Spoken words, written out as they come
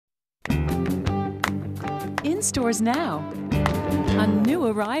In stores now. A new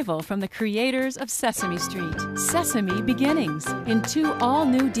arrival from the creators of Sesame Street. Sesame Beginnings in 2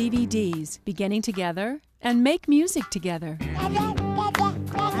 all-new DVDs, Beginning Together and Make Music Together. That's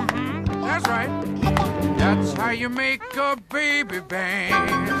right. That's how you make a baby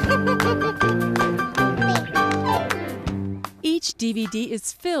band. Each DVD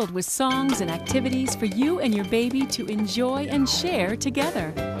is filled with songs and activities for you and your baby to enjoy and share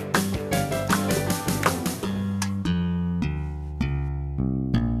together.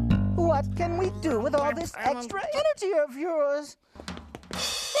 What can we do with all this extra energy of yours?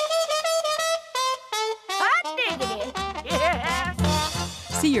 Hot diggity! Yeah.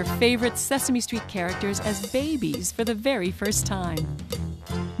 See your favorite Sesame Street characters as babies for the very first time.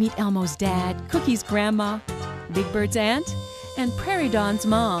 Meet Elmo's dad, Cookie's grandma, Big Bird's aunt, and Prairie Dawn's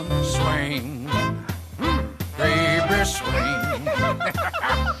mom. Swing, baby, swing.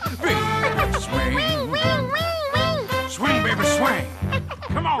 Baby, swing. Swing, baby, swing.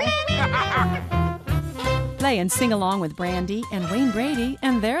 Come on. Play and sing along with Brandy and Wayne Brady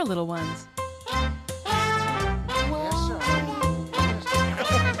and their little ones.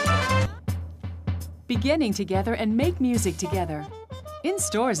 Beginning Together and Make Music Together. In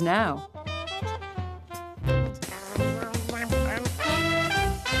stores now.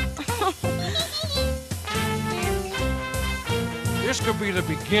 This could be the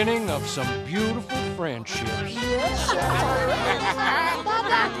beginning of some beautiful friendships. Yes, sir.